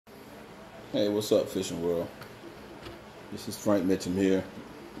Hey, what's up, fishing world? This is Frank Mitchum here,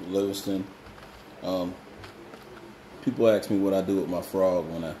 Livingston. People ask me what I do with my frog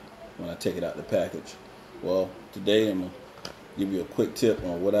when I take it out the package. Well, today I'm gonna give you a quick tip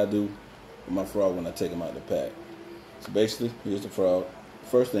on what I do with my frog when I take him out the pack. So basically, here's the frog.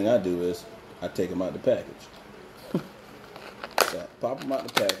 First thing I do is I take him out the package. So I pop him out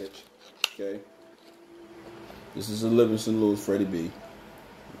the package. Okay. This is a Livingston LURES FREDDY B.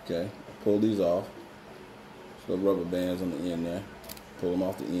 Okay. I pull these off. So rubber bands on the end there. Pull them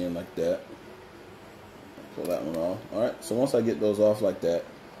off the end like that. Pull that one off. Alright, so once I get those off like that,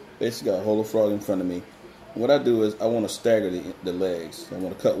 basically I hold the frog in front of me. What I do is I want to stagger the legs. I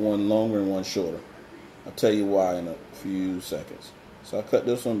want to cut one longer and one shorter. I'll tell you why in a few seconds. So I cut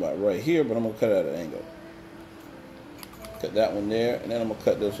this one about right here, but I'm going to cut it at an angle. Cut that one there, and then I'm going to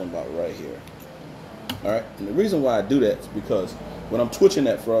cut this one about right here. Alright, and the reason why I do that is because when I'm twitching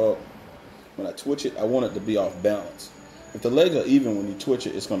that frog, when I twitch it, I want it to be off balance. If the legs are even, when you twitch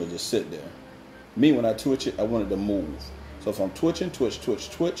it, it's going to just sit there. Me, when I twitch it, I want it to move. So if I'm twitching, twitch, twitch,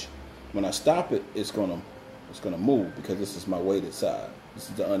 twitch, when I stop it, it's gonna move because this is my weighted side. This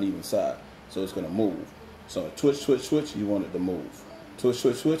is the uneven side, so it's gonna move. So twitch, twitch, twitch, you want it to move. Twitch,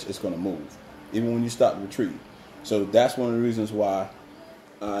 twitch, twitch, it's gonna move, even when you stop the retrieve. So that's one of the reasons why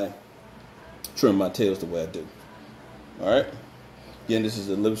I trim my tails the way I do. All right. Again, this is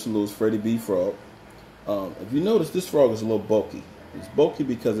a Livingston LURES FREDDY B frog. If you notice, this frog is a little bulky. It's bulky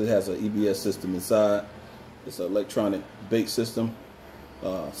because it has an EBS system inside. It's an electronic bait system,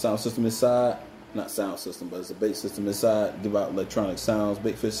 sound system inside. Not sound system, but it's a bait system inside. Give out electronic sounds,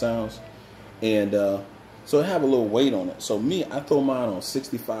 bait fish sounds. And so it have a little weight on it. So me, I throw mine on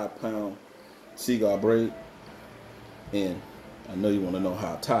 65-pound seagull braid. And I know you want to know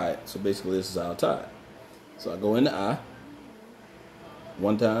how I tie it. So basically this is how I tie it. So I go in the eye.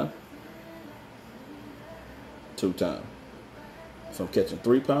 One time. Two times. If I'm catching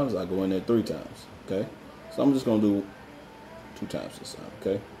 3 pounds, I go in there 3 times. Okay? So I'm just going to do 2 times this time.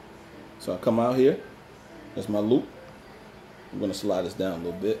 Okay? So I come out here. That's my loop. I'm going to slide this down a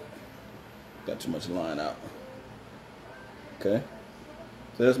little bit. Got too much line out. Okay?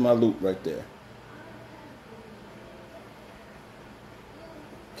 So there's my loop right there.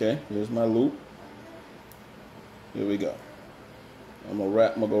 Okay? Here's my loop. Here we go. I'm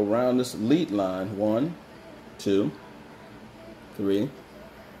gonna go around this lead line. 1, 2, 3,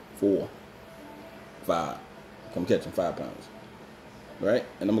 4, 5. I'm catching 5 pounds. Right?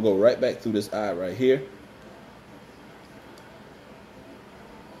 And I'm gonna go right back through this eye right here.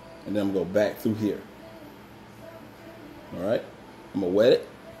 And then I'm gonna go back through here. Alright? I'm gonna wet it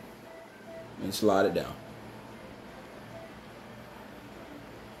and slide it down.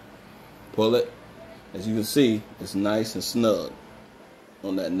 Pull it. As you can see, it's nice and snug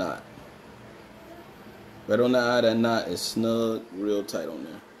on that knot. Right on the eye, that knot is snug, real tight on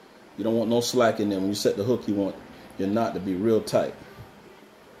there. You don't want no slack in there. When you set the hook, you want your knot to be real tight.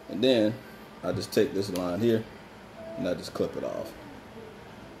 And then I just take this line here and I just clip it off.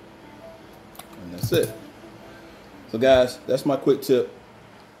 And that's it. So guys, that's my quick tip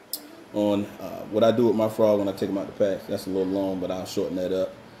on what I do with my frog when I take them out the pack. That's a little long, but I'll shorten that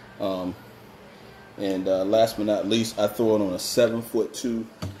up. And last but not least, I throw it on a 7'2"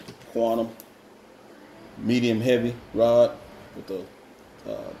 Quantum medium heavy rod with a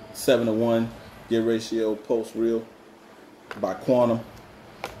 7-to-1 gear ratio post reel by Quantum.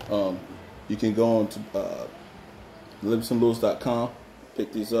 You can go on to LivingstonLures.com,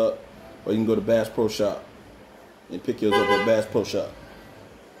 pick these up, or you can go to Bass Pro Shop and pick yours up at Bass Pro Shop.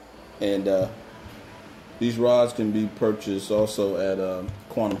 And these rods can be purchased also at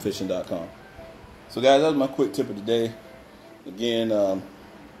quantumfishing.com. So guys, that was my quick tip of the day. Again,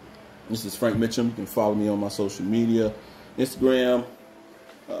 this is Frank Mitchum. You can follow me on my social media, Instagram,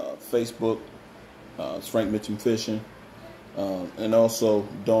 Facebook. It's Frank Mitchum Fishing. And also,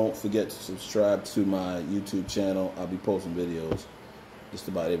 don't forget to subscribe to my YouTube channel. I'll be posting videos just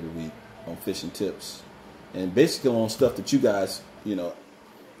about every week on fishing tips. And basically on stuff that you guys,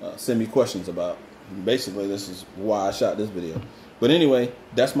 send me questions about. And basically, this is why I shot this video. But anyway,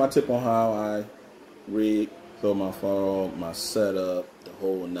 that's my tip on how I rig, throw my frog, my setup, the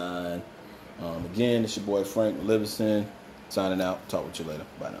whole 9. Again, it's your boy Frank Livingston, signing out. Talk with you later.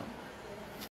 Bye now.